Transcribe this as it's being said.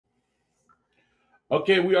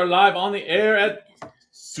Okay, we are live on the air at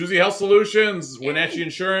Suzie Health Solutions, Wenatchee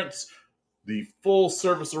Insurance, the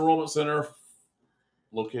full-service enrollment center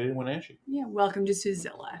located in Wenatchee. Yeah, welcome to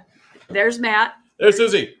Suzilla. There's Matt. There's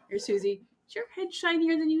Suzie. There's Suzie. Is your head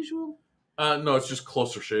shinier than usual? No, it's just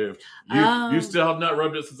closer shaved. You still have not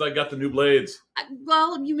rubbed it since I got the new blades.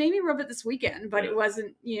 Well, you made me rub it this weekend, but it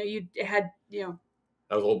wasn't, you had. That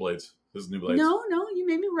was old blades. This is new blades. No, you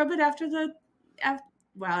made me rub it after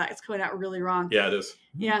wow, it's coming out really wrong. Yeah, it is.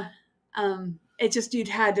 Yeah. It just, you'd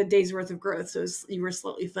had a day's worth of growth, so you were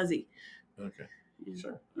slightly fuzzy. Okay.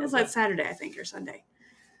 Sure. It was like Saturday, I think, or Sunday.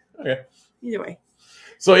 Okay. Either way.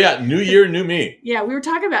 So, yeah, new year, new me. Yeah, we were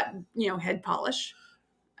talking about, head polish.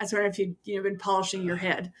 I was wondering if you've been polishing your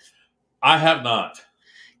head. I have not.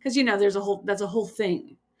 Because, that's a whole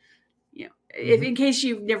thing. If in case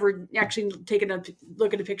you've never actually taken a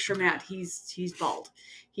look at a picture of Matt, he's bald.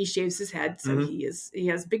 He shaves his head, so he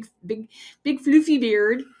has big floofy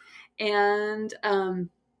beard, and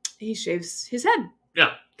he shaves his head.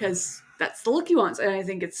 Yeah, because that's the look he wants, and I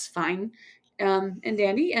think it's fine and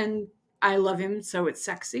dandy, and I love him, so it's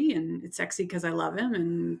sexy, and it's sexy because I love him,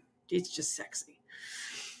 and it's just sexy.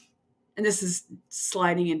 And this is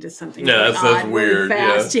sliding into something that's weird.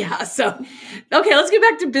 Fast. Yeah. So, okay, let's get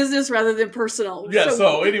back to business rather than personal. Yeah.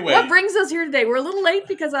 So anyway, what brings us here today? We're a little late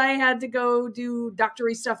because I had to go do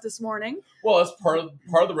doctory stuff this morning. Well, that's part of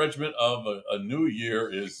the regiment of a new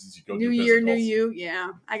year is you go new do year, physicals. new you.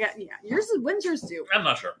 Yeah, when's yours due? I'm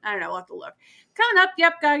not sure. I don't know. We'll have to look. Coming up.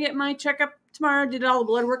 Yep, gotta get my checkup tomorrow. Did all the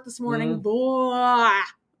blood work this morning. Boy, I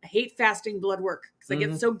hate fasting blood work because I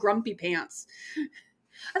get so grumpy pants.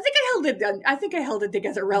 I think I held it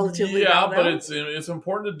together relatively well. Yeah, but it's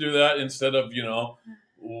important to do that instead of,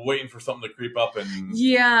 waiting for something to creep up and...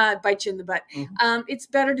 Yeah, bite you in the butt. Mm-hmm. It's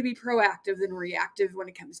better to be proactive than reactive when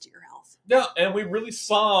it comes to your health. Yeah, and we really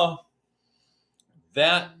saw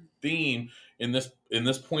that theme in this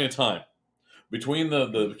point of time. Between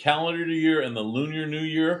the calendar year and the Lunar New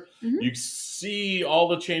Year, you see all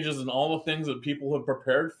the changes and all the things that people have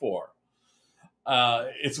prepared for.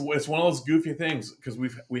 It's one of those goofy things because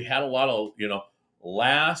we had a lot of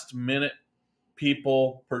last minute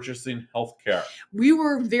people purchasing healthcare. We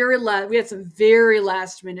had some very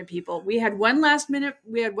last minute people. We had one last minute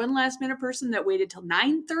person that waited till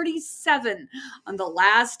 9:37 on the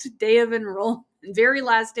last day of very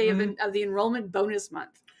last day of the enrollment bonus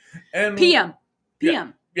month. And PM.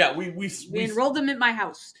 Yeah, we enrolled them at my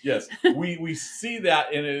house. Yes, we see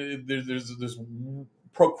that, and there's this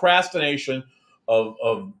procrastination of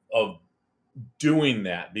doing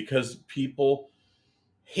that because people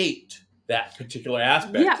hate that particular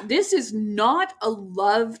aspect. Yeah, this is not a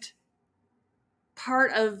loved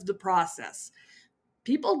part of the process.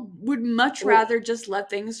 People would much rather just let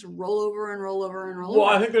things roll over and roll over and roll over. Well,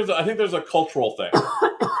 I think there's a cultural thing.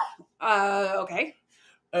 Okay.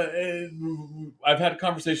 I've had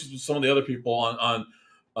conversations with some of the other people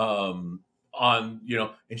on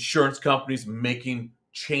insurance companies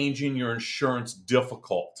changing your insurance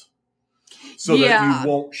difficult so that you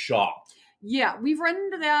won't shop. Yeah, we've run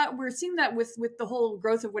into that. We're seeing that with the whole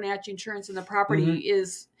growth of Wenatchee Insurance and the property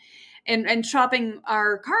is, and shopping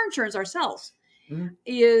our car insurance ourselves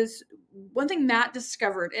is one thing Matt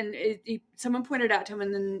discovered. And someone pointed out to him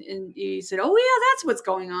and he said, oh yeah, that's what's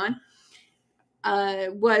going on.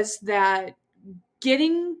 Was that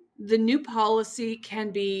getting the new policy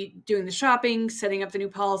can be doing the shopping, setting up the new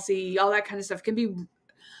policy, all that kind of stuff can be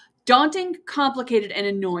daunting, complicated, and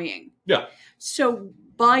annoying. Yeah. So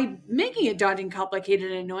by making it daunting,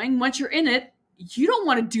 complicated, and annoying, once you're in it, you don't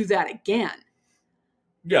want to do that again.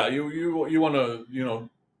 Yeah, you want to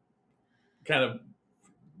kind of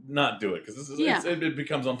not do it because it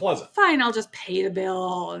becomes unpleasant. Fine, I'll just pay the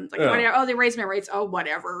bill and whatever. Oh, they raised my rates. Oh,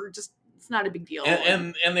 whatever. Just it's not a big deal.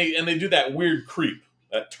 And they do that weird creep.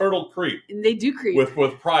 That turtle creep, and they do creep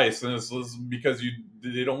with price, and it's because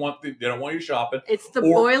they don't want you shopping. It's the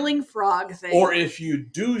boiling frog thing. Or if you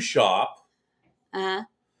do shop,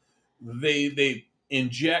 they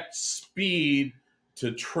inject speed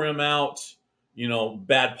to trim out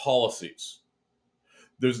bad policies.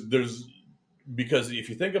 There's because if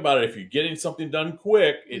you think about it, if you're getting something done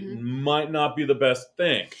quick, it might not be the best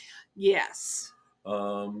thing. Yes.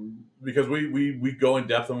 Because we go in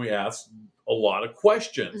depth and we ask a lot of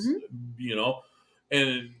questions, and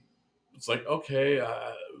it's like, okay,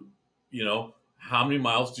 how many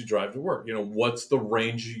miles do you drive to work? What's the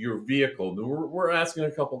range of your vehicle? And we're asking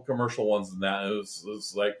a couple of commercial ones, and that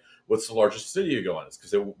it's like, what's the largest city you go in? It's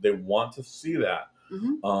because they want to see that.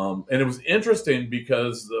 And it was interesting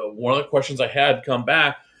because one of the questions I had come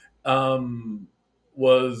back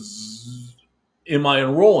was, am I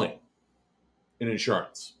enrolling? in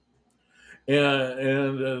insurance.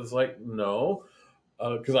 And it's like, no,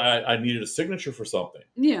 because I needed a signature for something.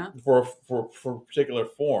 Yeah. For a particular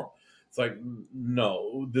form. It's like,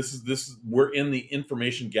 no, this is we're in the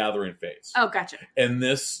information gathering phase. Oh, gotcha. And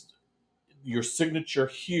your signature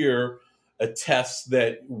here attests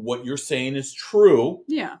that what you're saying is true.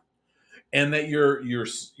 Yeah. And that you're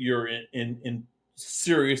in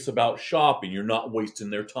serious about shopping. You're not wasting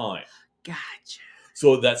their time. Gotcha.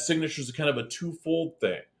 So that signature is kind of a twofold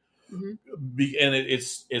thing. Mm-hmm. And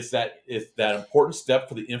it's that important step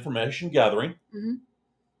for the information gathering. Mm-hmm.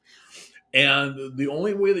 And the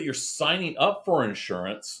only way that you're signing up for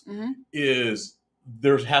insurance Mm-hmm. is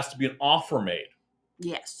there has to be an offer made.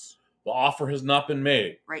 Yes. The offer has not been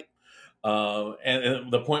made. Right. And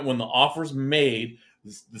the point when the offer's made,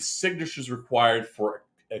 the signature is required for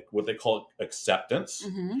what they call acceptance.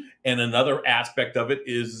 Mm-hmm. And another aspect of it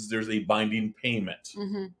is there's a binding payment.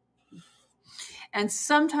 Mm-hmm. And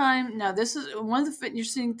sometimes, now this is one of the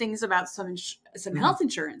interesting things about some health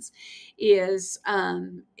insurance is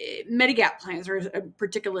Medigap plans, or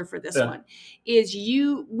particular for this one, is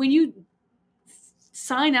when you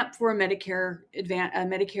sign up for a Medicare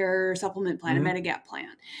supplement plan, a Medigap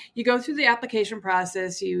plan, you go through the application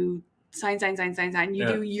process, you sign, you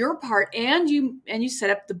do your part, and you set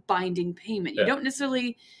up the binding payment. You don't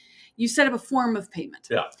necessarily, you set up a form of payment.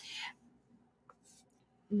 Yeah.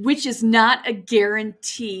 Which is not a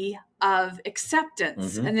guarantee of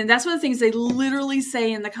acceptance. Mm-hmm. And then that's one of the things they literally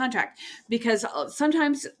say in the contract, because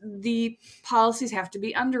sometimes the policies have to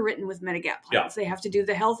be underwritten with Medigap plans. Yeah. They have to do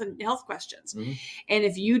the health questions. Mm-hmm. And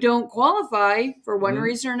if you don't qualify for one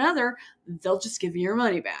reason or another, they'll just give you your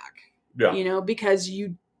money back. Yeah. Because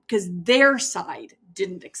their side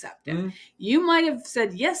didn't accept it. Mm-hmm. You might have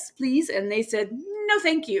said, yes, please. And they said, no,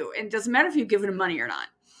 thank you. And it doesn't matter if you've given them money or not.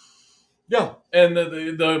 Yeah, and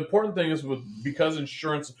the important thing is because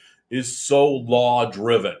insurance is so law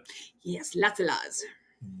driven. Yes, lots of laws.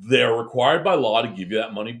 They're required by law to give you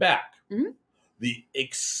that money back. Mm-hmm. The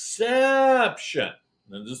exception,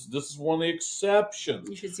 and this is one of the exceptions.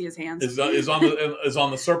 You should see his hands. Is on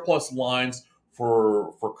the surplus lines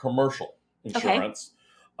for commercial insurance.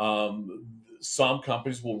 Okay. Some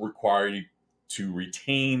companies will require you to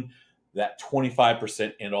retain that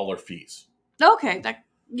 25% and all their fees. Okay,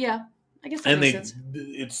 yeah. I guess that makes sense.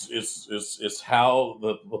 It's how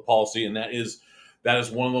the policy, and that is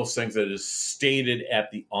one of those things that is stated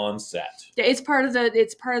at the onset. Yeah, it's part of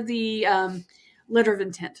the letter of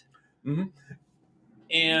intent. Mm-hmm.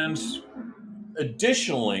 And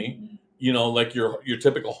additionally, like your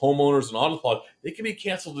typical homeowners and auto policy, they can be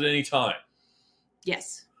canceled at any time.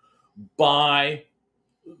 Yes. By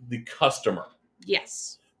the customer.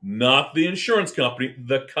 Yes. Not the insurance company,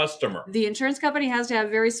 the customer. The insurance company has to have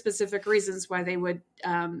very specific reasons why they would,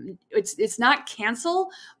 it's not cancel,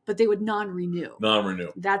 but they would non-renew. Non-renew.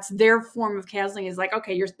 That's their form of canceling, is like,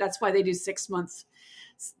 okay, that's why they do 6 month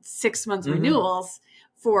renewals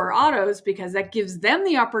for autos, because that gives them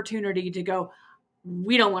the opportunity to go,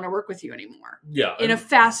 we don't want to work with you anymore. Yeah. In a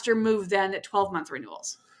faster move than at 12-month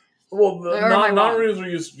renewals. Well, non-renewals are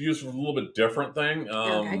used for a little bit different thing.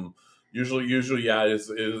 Okay. Usually, yeah, is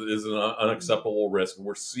an unacceptable risk.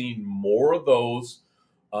 We're seeing more of those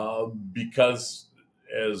because,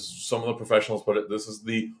 as some of the professionals put it, this is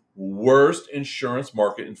the worst insurance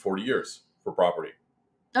market in 40 years for property.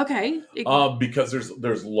 Okay. Because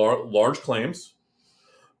there's large claims.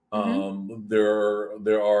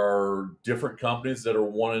 There are different companies that are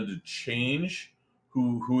wanting to change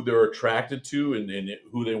who they're attracted to and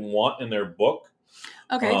who they want in their book.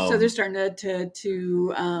 Okay, so they're starting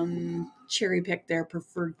to cherry pick their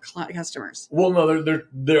preferred customers. Well, no,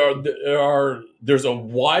 there's a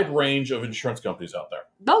wide range of insurance companies out there.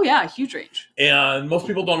 Oh yeah, a huge range. And most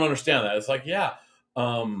people don't understand that. It's like, yeah,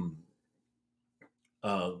 I'm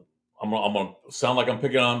gonna sound like I'm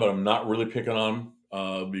picking on, but I'm not really picking on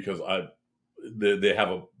because they have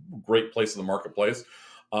a great place in the marketplace.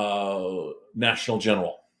 National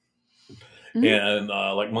General and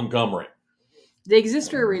like Montgomery. They exist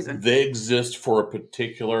for a reason. They exist for a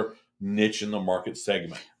particular niche in the market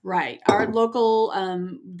segment. Right. Our local,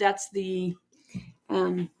 that's the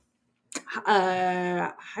high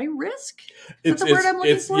risk? Is that the word I'm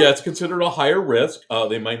looking for? Yeah, it's considered a higher risk.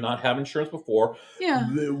 They might not have insurance before. Yeah.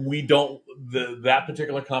 That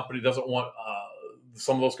particular company doesn't want,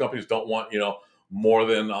 some of those companies don't want, more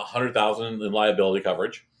than $100,000 in liability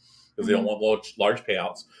coverage. Because they don't want large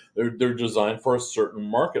payouts. They're designed for a certain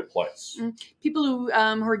marketplace. People who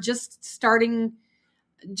are just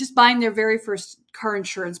buying their very first car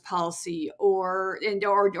insurance policy, or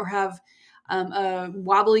have a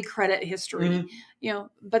wobbly credit history,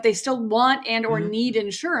 but they still want and or need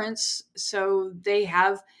insurance. So they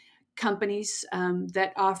have companies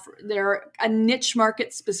that offer, they're a niche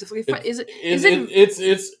market specifically for, it's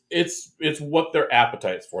what their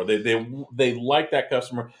appetite's for. They like that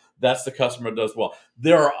customer. That's the customer that does well.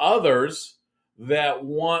 There are others that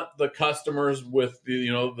want the customers with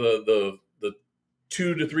the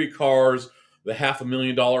 2 to 3 cars, the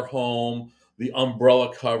 $500,000 home, the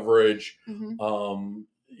umbrella coverage,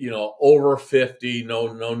 over 50,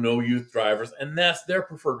 no youth drivers, and that's their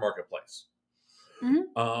preferred marketplace.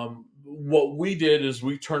 What we did is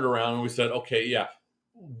we turned around and we said, okay, yeah,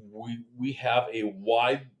 we have a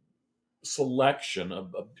wide selection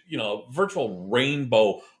of virtual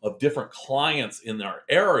rainbow of different clients in our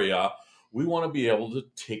area. We want to be able to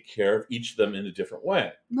take care of each of them in a different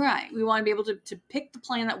way. Right. We want to be able to pick the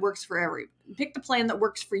plan that works for pick the plan that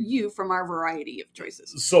works for you from our variety of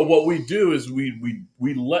choices. So what we do is we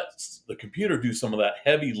let the computer do some of that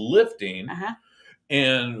heavy lifting,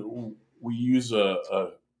 and we use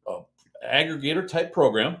a aggregator type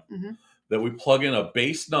program that we plug in a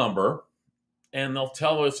base number, and they'll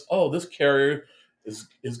tell us, oh, this carrier is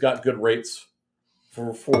got good rates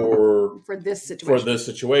for this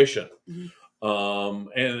situation.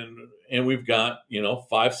 And we've got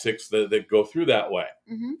 5, 6 that go through that way.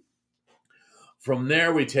 From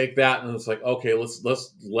there, we take that and it's like, okay,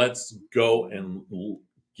 let's go and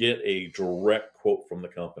get a direct quote from the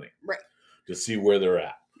company, right, to see where they're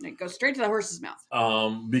at. It goes straight to the horse's mouth.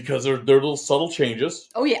 Because they're little subtle changes.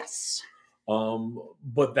 Oh yes.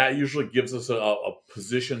 But that usually gives us a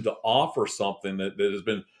position to offer something that has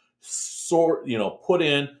been put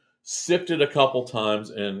in, sifted a couple times,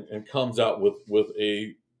 and comes out with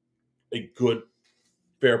a good,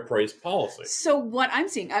 fair price policy. So what I'm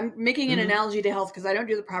seeing, I'm making an analogy to health because I don't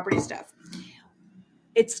do the property stuff.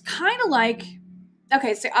 It's kind of like,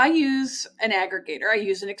 okay, so I use an aggregator. I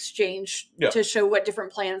use an exchange to show what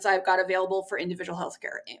different plans I've got available for individual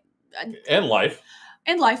healthcare and life.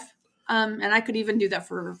 And I could even do that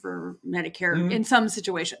for Medicare in some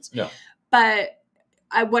situations. Yeah. But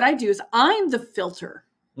what I do is I'm the filter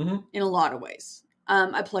in a lot of ways.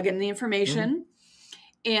 I plug in the information,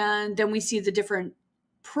 and then we see the different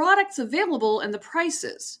products available and the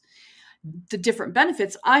prices. The different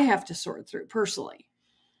benefits I have to sort through personally.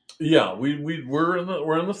 Yeah, we're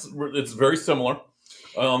in this. It's very similar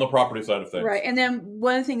on the property side of things, right? And then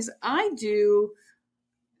one of the things I do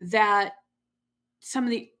that some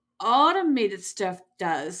of the automated stuff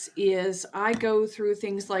does is I go through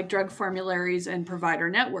things like drug formularies and provider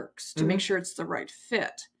networks to make sure it's the right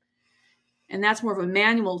fit, and that's more of a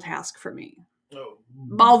manual task for me.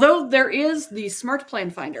 Although there is the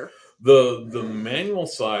Healthplanfinder. The manual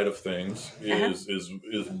side of things is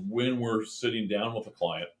when we're sitting down with a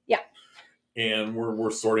client. Yeah. And we're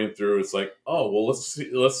sorting through. It's like, oh well, let's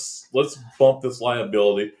bump this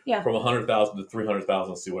liability from 100,000 to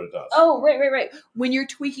 300,000 and see what it does. Oh, right. When you're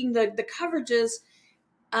tweaking the coverages,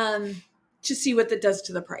 to see what that does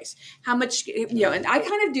to the price, how much and I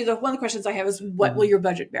kind of do one of the questions I have is, what will your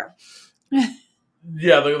budget bear?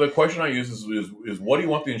 Yeah, the question I use is what do you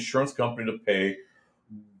want the insurance company to pay?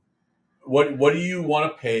 What do you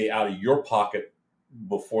want to pay out of your pocket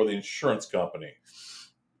before the insurance company?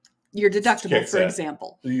 Your deductible, for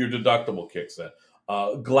example. Your deductible kicks in.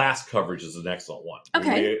 Glass coverage is an excellent one.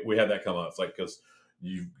 Okay. We had that come out. It's like, because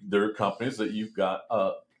there are companies that you've got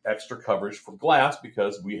extra coverage for glass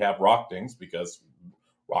because we have rock dings, because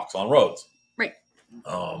rocks on roads. Right.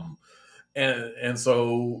 And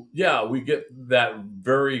so, yeah, we get that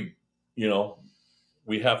very,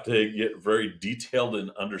 we have to get very detailed in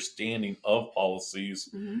understanding of policies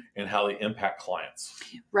and how they impact clients.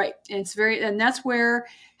 Right. And that's where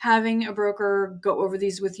having a broker go over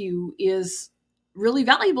these with you is really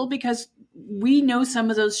valuable, because we know some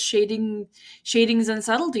of those shadings and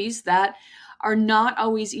subtleties that are not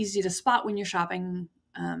always easy to spot when you're shopping,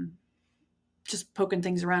 just poking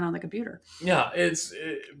things around on the computer. Yeah, and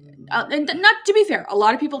not to be fair, a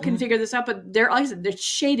lot of people can figure this out, but like I said, there's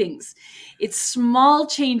shadings. It's small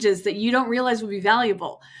changes that you don't realize will be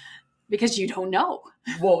valuable because you don't know.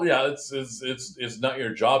 Well, yeah, it's not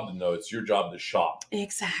your job to know; it's your job to shop.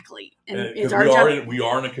 Exactly, and it's our job. We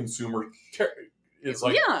are in a consumer. It's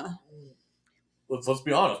like, let's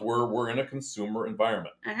be honest. We're in a consumer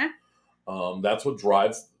environment. That's what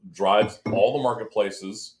drives all the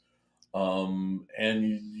marketplaces. And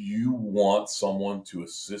you want someone to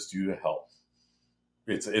assist you to help.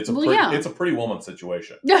 It's a pretty woman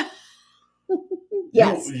situation.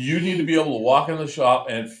 Yes. You need to be able to walk in the shop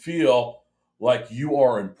and feel like you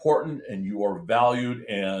are important and you are valued,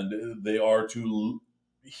 and they are to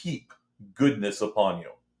heap goodness upon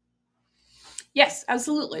you. Yes,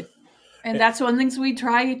 absolutely. And that's one of the things we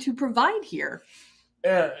try to provide here.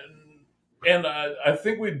 And I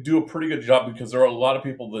think we do a pretty good job, because there are a lot of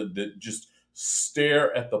people that just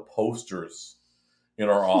stare at the posters in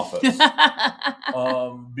our office.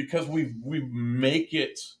 Because we make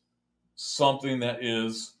it something that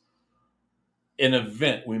is an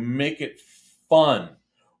event. We make it fun.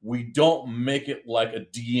 We don't make it like a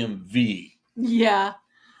DMV. Yeah.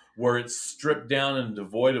 Where it's stripped down and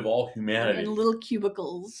devoid of all humanity. And little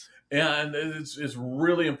cubicles. And it's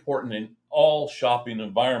really important in all shopping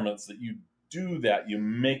environments that you do that. You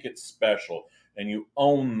make it special and you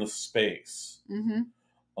own the space.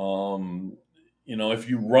 Mm-hmm. If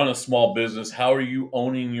you run a small business, how are you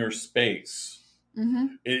owning your space?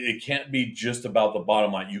 Mm-hmm. It can't be just about the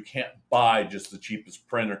bottom line. You can't buy just the cheapest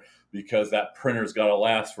printer, because that printer's got to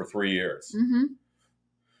last for 3 years.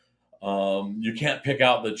 Mm-hmm. You can't pick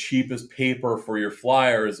out the cheapest paper for your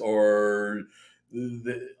flyers, or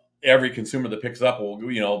every consumer that picks up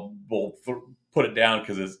will put it down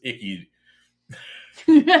because it's icky.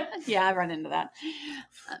 Yeah, I run into that.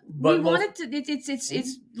 But we wanted to.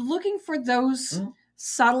 It's looking for those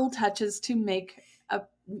subtle touches to make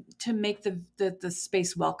the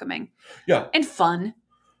space welcoming. Yeah, and fun.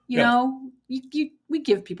 We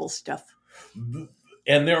give people stuff,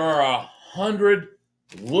 and there are 100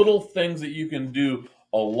 little things that you can do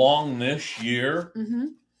along this year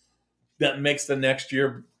that makes the next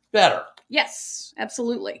year better. Yes,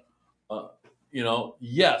 absolutely.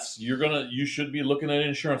 Yes, you should be looking at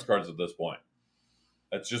insurance cards at this point.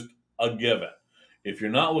 That's just a given. If you're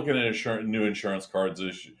not looking at new insurance cards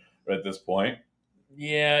at this point,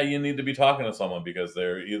 yeah, you need to be talking to someone, because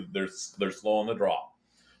they're slow on the draw,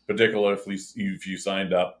 particularly if you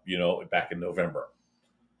signed up, back in November.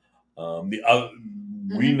 We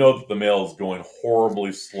know that the mail is going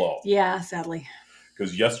horribly slow. Yeah, sadly.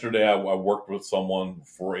 Because yesterday I worked with someone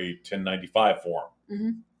for a 1095 form.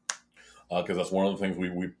 Because that's one of the things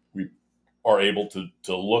we are able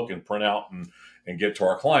to look and print out and get to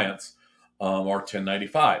our clients, our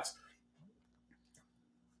 1095s.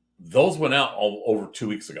 Those went out over 2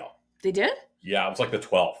 weeks ago. They did? Yeah, it was like the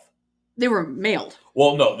 12th. They were mailed.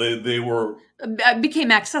 Well, no, they were...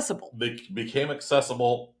 became accessible. They became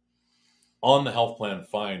accessible on the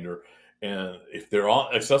Healthplanfinder, and if they're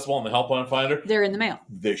accessible on the Healthplanfinder, they're in the mail.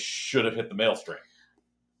 They should have hit the mail stream.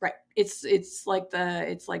 Right. It's like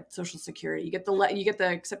Social Security. You get the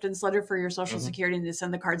acceptance letter for your Social Security, and they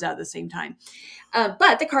send the cards out at the same time.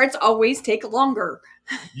 But the cards always take longer.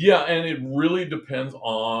 Yeah, and it really depends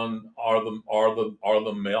on are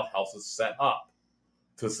the mail houses set up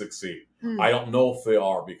to succeed. I don't know if they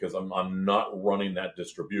are, because I'm not running that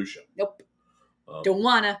distribution. Nope. Don't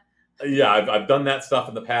wanna. Yeah, I've done that stuff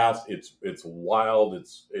in the past. It's wild.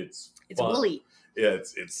 It's fun. Woolly. Yeah,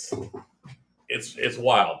 it's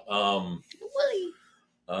wild. Woolly.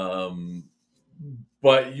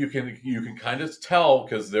 But you can kind of tell,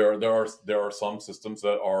 because there are some systems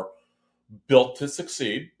that are built to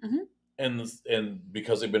succeed, and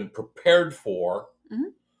because they've been prepared for,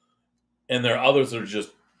 and there are others that are just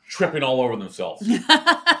tripping all over themselves.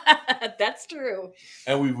 That's true.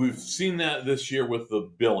 And we've seen that this year with the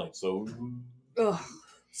billing. So Ugh.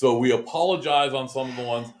 So we apologize on some of the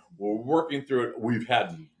ones. We're working through it. We've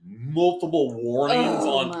had multiple warnings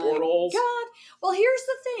on portals. God. Well, here's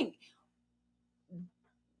the thing.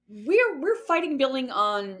 We're fighting billing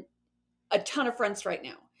on a ton of fronts right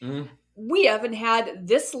now. We haven't had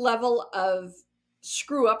this level of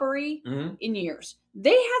screw-uppery in years.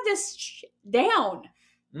 They had this down.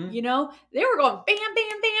 They were going bam,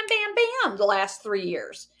 bam, bam, bam, bam the last 3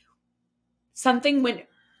 years. Something went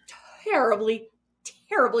terribly,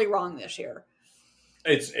 terribly wrong this year.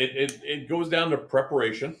 It goes down to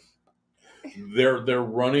preparation. They're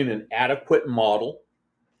running an adequate model.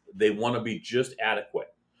 They want to be just adequate.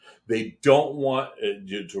 They don't want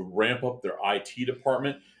to ramp up their IT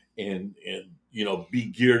department and be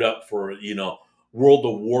geared up for World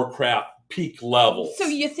of Warcraft peak levels. So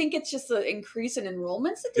you think it's just the increase in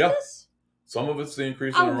enrollments that did this? Some of it's the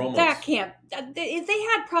increase in enrollments. That can't. If they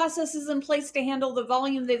had processes in place to handle the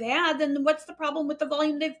volume they've had, then what's the problem with the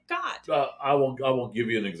volume they've got? I will give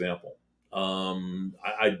you an example.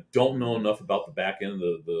 I don't know enough about the back end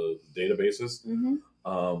of the databases.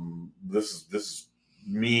 This is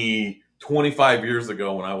me 25 years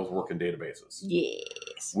ago when I was working databases.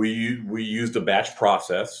 Yes. We used a batch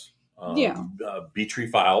process. B-tree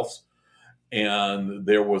files. And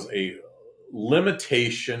there was a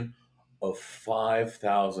limitation of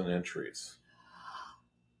 5,000 entries.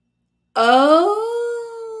 Oh.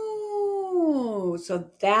 Oh, so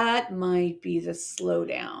that might be the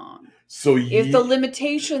slowdown. So if the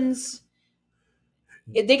limitations,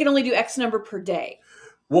 they can only do X number per day.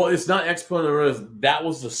 Well, it's not exponential. That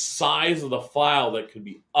was the size of the file that could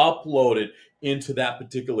be uploaded into that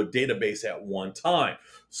particular database at one time.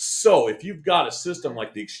 So if you've got a system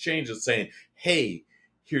like the Exchange that's saying, hey,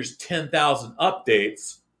 here's 10,000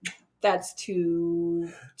 updates. That's two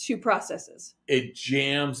processes. It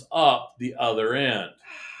jams up the other end.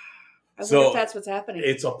 I wonder if that's what's happening.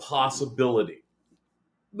 It's a possibility.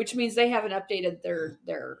 Which means they haven't updated their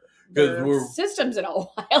systems in a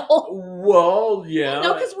while. Well, yeah.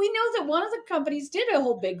 No, because we know that one of the companies did a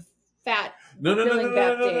whole big fat No.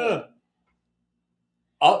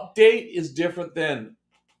 Update is different than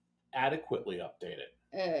adequately updated.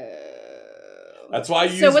 That's why I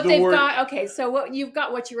use the word. So what they've got, okay, so what you've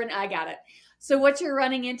got, what you're running, I got it. So what you're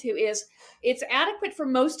running into is it's adequate for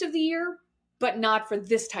most of the year, but not for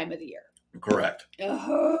this time of the year. Correct.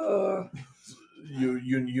 You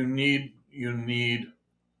need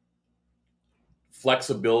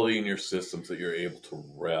flexibility in your systems that you're able to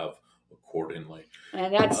rev accordingly.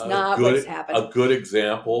 And that's not what's happening. A good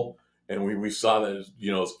example, and we saw that as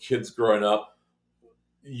kids growing up,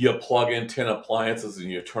 you plug in 10 appliances and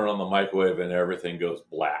you turn on the microwave and everything goes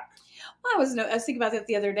black. Well, I was thinking about that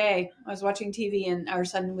the other day. I was watching TV and our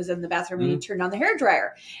son was in the bathroom and he turned on the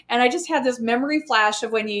hairdryer. And I just had this memory flash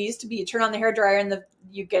of when you turn on the hairdryer and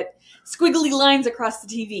you get squiggly lines across the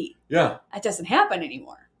TV. Yeah. That doesn't happen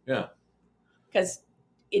anymore. Yeah. Because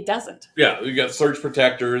it doesn't. Yeah, you got surge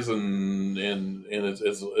protectors and it's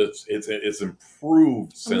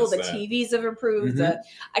improved since then. The TVs have improved. Mm-hmm.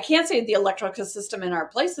 I can't say the electrical system in our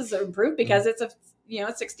places have improved because it's a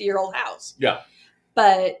 60-year-old house. Yeah.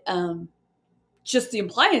 But just the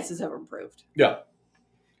appliances have improved. Yeah.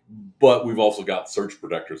 But we've also got surge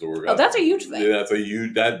protectors. That's a huge thing. Yeah,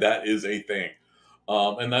 that is a thing.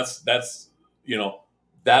 And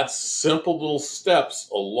that's simple little steps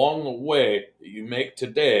along the way that you make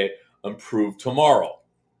today improve tomorrow.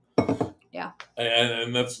 Yeah.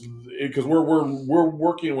 And that's because we're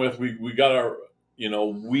working with, we got our,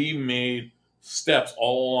 we made steps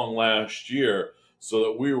all along last year so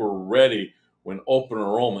that we were ready when open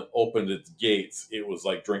enrollment opened its gates. It was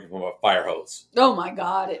like drinking from a fire hose. Oh my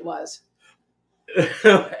God, it was.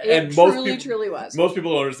 And truly was. Most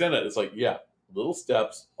people don't understand that. It's like, yeah, little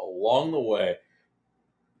steps along the way.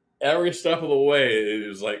 Every step of the way, it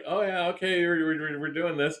was like, oh yeah, okay, we're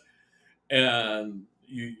doing this, and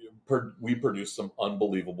we produced some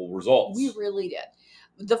unbelievable results. We really did.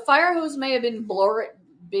 The fire hose may have been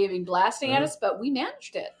blasting at us, but we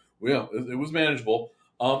managed it. Yeah, it was manageable,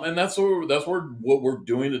 and that's what we're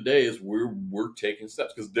doing today is we're taking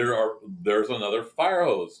steps because there's another fire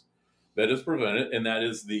hose that is prevented, and that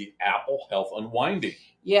is the Apple Health Unwinding.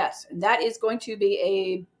 Yes, and that is going to be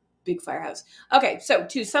a big firehouse. Okay, so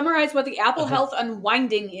to summarize what the Apple Health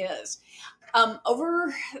Unwinding is,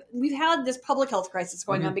 we've had this public health crisis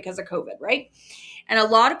going on because of COVID, right? And a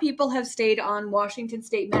lot of people have stayed on Washington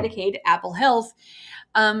State Medicaid, Apple Health,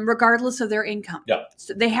 regardless of their income. Yeah.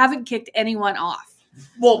 So they haven't kicked anyone off.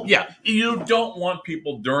 Well, yeah, you don't want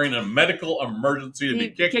people during a medical emergency to be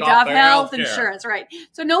kicked off their health healthcare. Insurance, right?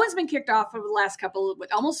 So no one's been kicked off over the last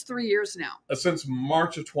almost 3 years now. Since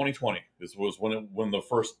March of 2020, this was when the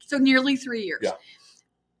first. So nearly 3 years. Yeah.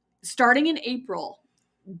 Starting in April,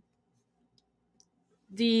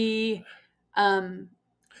 the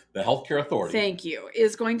Healthcare Authority. Thank you.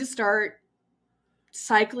 Is going to start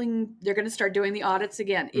cycling. They're going to start doing the audits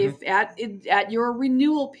again. If at your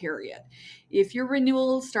renewal period, if you have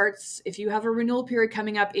a renewal period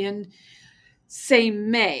coming up in, say,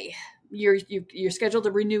 May, you're scheduled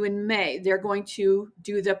to renew in May, they're going to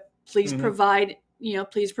do the please provide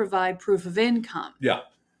proof of income. Yeah.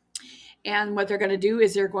 And what they're going to do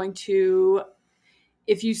is they're going to,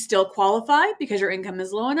 if you still qualify because your income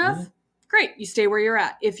is low enough, great, you stay where you're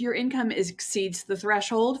at. If your income exceeds the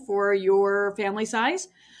threshold for your family size,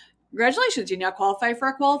 congratulations, you now qualify for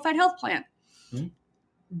a qualified health plan.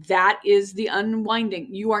 That is the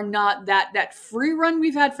unwinding. You are not, that free run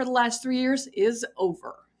we've had for the last 3 years is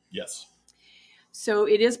over. Yes. So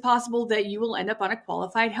it is possible that you will end up on a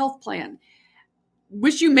qualified health plan,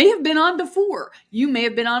 which you may have been on before. You may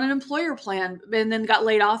have been on an employer plan and then got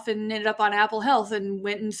laid off and ended up on Apple Health and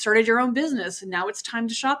went and started your own business. And now it's time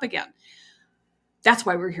to shop again. That's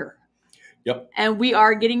why we're here. Yep. And we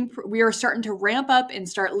are starting to ramp up and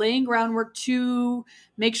start laying groundwork to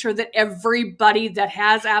make sure that everybody that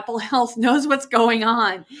has Apple Health knows what's going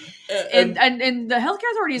on. And the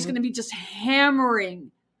healthcare authority is going to be just hammering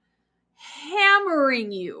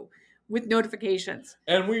you with notifications.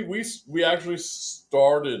 And we actually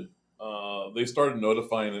started they started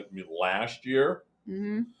notifying me last year,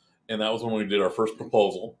 and that was when we did our first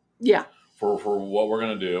proposal. Yeah. For what we're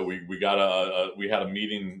going to do. We had a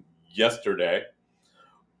meeting yesterday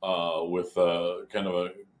with kind of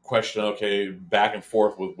a question, okay, back and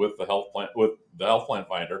forth with the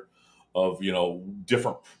Healthplanfinder of,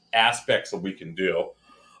 different aspects that we can do.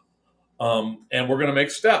 And we're going to make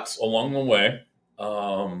steps along the way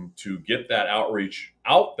to get that outreach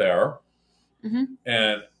out there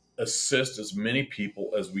and assist as many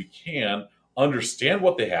people as we can understand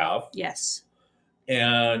what they have. Yes.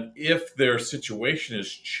 And if their situation is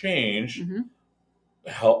changed,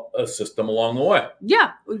 help assist them along the way.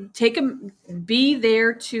 Yeah. Take them, be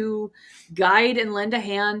there to guide and lend a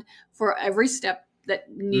hand for every step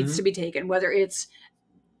that needs to be taken, whether it's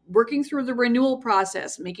working through the renewal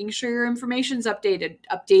process, making sure your information's updated,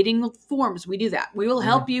 updating the forms. We do that. We will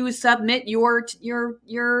help you submit your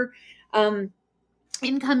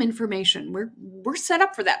income information. We're set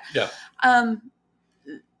up for that. Yeah.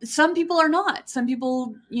 Some people are not. Some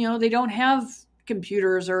people, they don't have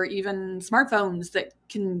computers or even smartphones that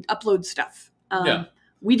can upload stuff.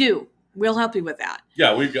 We do. We'll help you with that.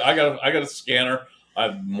 Yeah, I got a scanner.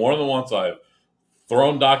 I've more than once I've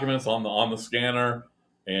thrown documents on the scanner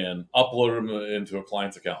and uploaded them into a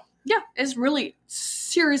client's account. Yeah, it's really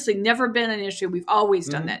seriously never been an issue. We've always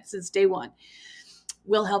done that since day one.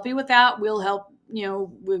 We'll help you with that. We'll help,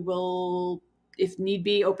 we will, if need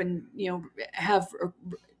be, open, have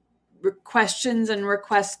questions and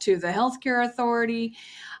requests to the healthcare authority.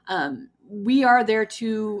 We are there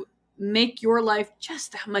to make your life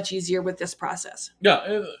just that much easier with this process.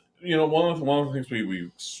 Yeah. One of the things we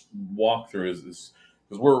walk through is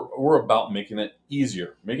because we're about making it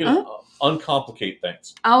easier, making it uncomplicate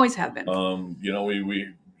things. Always have been.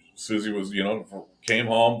 Suzie was, came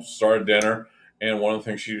home, started dinner, and one of the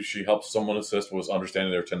things she helped someone assist was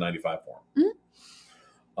understanding their 1095 form.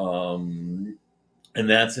 And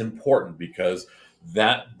that's important because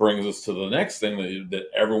that brings us to the next thing that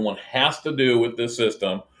everyone has to do with this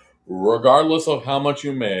system, regardless of how much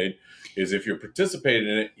you made, is if you're participating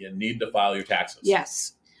in it, you need to file your taxes.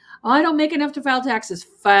 Yes. I don't make enough to file taxes.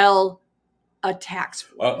 File a tax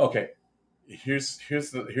form. Okay. Here's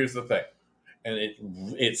the thing. And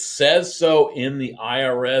it says so in the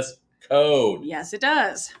IRS code. Yes, it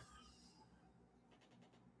does.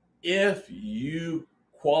 If you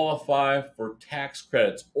qualify for tax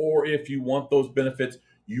credits or if you want those benefits,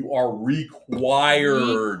 you are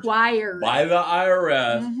required by the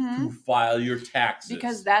IRS to file your taxes.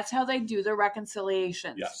 Because that's how they do the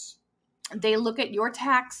reconciliations. Yes. They look at your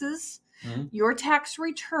taxes, your tax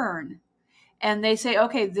return, and they say,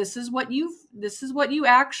 okay, this is what you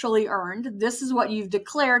actually earned. This is what you've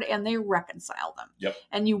declared, and they reconcile them. Yep.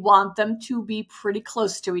 And you want them to be pretty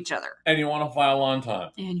close to each other. And you want to file on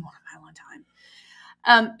time.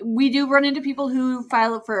 We do run into people who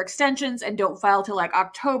file it for extensions and don't file till like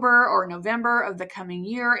October or November of the coming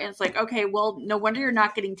year. And it's like, okay, well, no wonder you're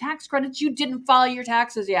not getting tax credits. You didn't file your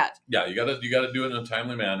taxes yet. Yeah, you gotta do it in a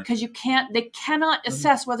timely manner. Because they cannot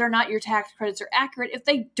assess whether or not your tax credits are accurate if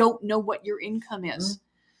they don't know what your income is.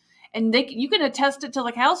 And you can attest it till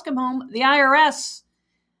the cows come home. The IRS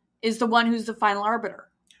is the one who's the final arbiter.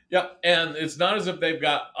 Yeah, and it's not as if they've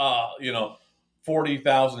got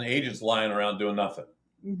 40,000 agents lying around doing nothing.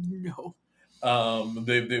 No.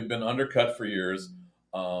 They've been undercut for years,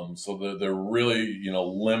 so they're really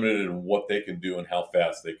limited in what they can do and how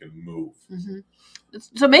fast they can move.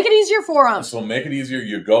 So make it easier for them. So make it easier.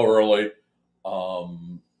 You go early,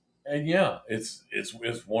 and yeah, it's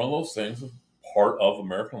one of those things. Part of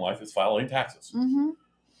American life is filing taxes.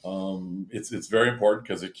 It's very important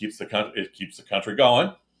because it keeps the country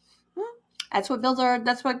going. That's what builds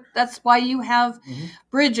that's why you have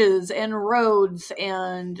bridges and roads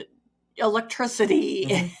and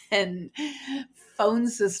electricity and phone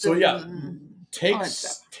systems. So yeah,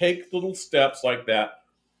 take little steps like that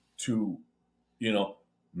to,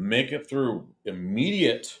 make it through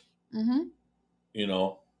immediate, and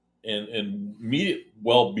immediate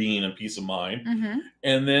well-being and peace of mind.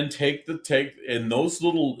 And then take those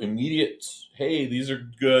little immediate, hey, these are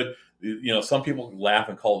good. Some people laugh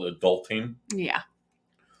and call it adulting. Yeah.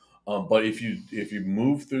 But if you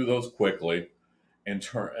move through those quickly and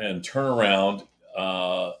turn around,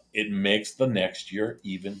 it makes the next year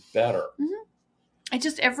even better. And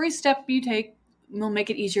just every step you take will make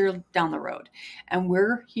it easier down the road. And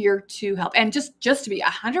we're here to help. And just to be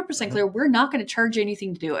 100% clear, we're not going to charge you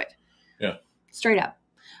anything to do it. Yeah. Straight up.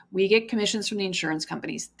 We get commissions from the insurance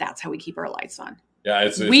companies. That's how we keep our lights on.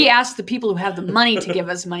 Yeah, we ask the people who have the money to give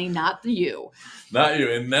us money, not you. Not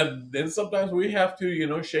you. And then sometimes we have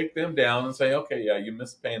to, shake them down and say, okay, yeah, you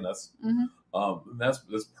missed paying us. And that's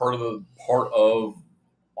part of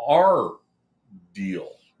our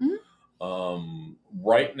deal.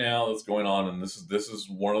 Right now that's going on, and this is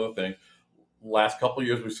one of the things. Last couple of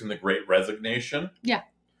years we've seen the Great Resignation. Yeah.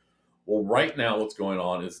 Well, right now what's going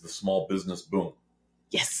on is the small business boom.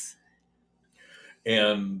 Yes.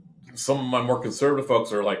 And some of my more conservative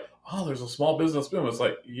folks are like, oh, there's a small business boom. It's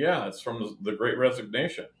like, yeah, it's from the Great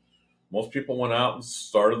Resignation. Most people went out and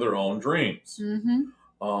started their own dreams. And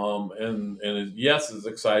yes, it's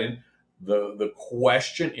exciting. The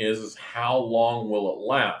question is how long will it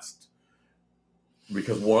last?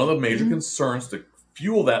 Because one of the major concerns to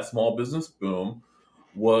fuel that small business boom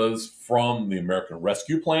was from the American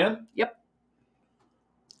Rescue Plan. Yep.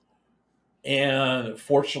 And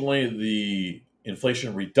fortunately, the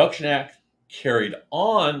Inflation Reduction Act carried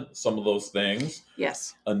on some of those things.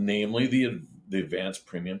 Yes. Namely, the advanced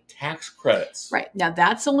premium tax credits. Right. Now,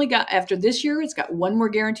 that's only got, after this year, it's got one more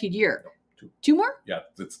guaranteed year. Two more? Yeah,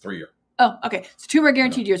 it's 3 year. Oh, okay. So 2 more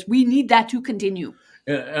guaranteed years. We need that to continue.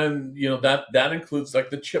 And that includes like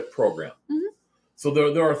the CHIP program. So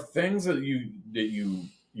there are things that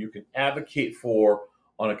you can advocate for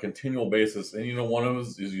on a continual basis, and one of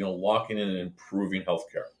those is locking in and improving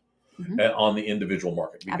healthcare on the individual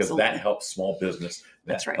market, because that helps small business.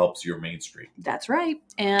 That helps your Main Street. That's right.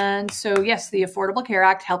 And so yes, the Affordable Care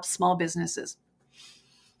Act helps small businesses.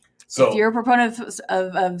 So if you're a proponent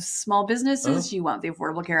of small businesses, you want the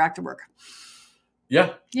Affordable Care Act to work.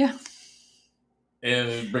 Yeah. Yeah. And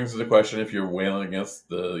it brings us the question, if you're wailing against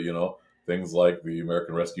the, things like the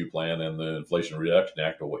American Rescue Plan and the Inflation Reduction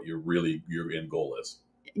Act, or what your end goal is.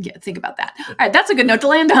 Yeah, think about that. All right, that's a good note to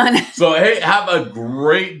land on. So, hey, have a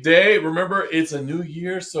great day. Remember, it's a new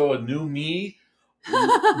year, so a new me.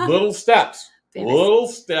 Little steps. Little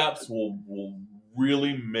steps will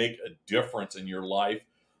really make a difference in your life,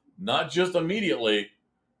 not just immediately,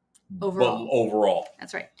 but overall.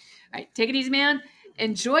 That's right. All right, take it easy, man.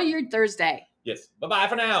 Enjoy your Thursday. Yes. Bye-bye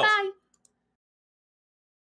for now. Bye.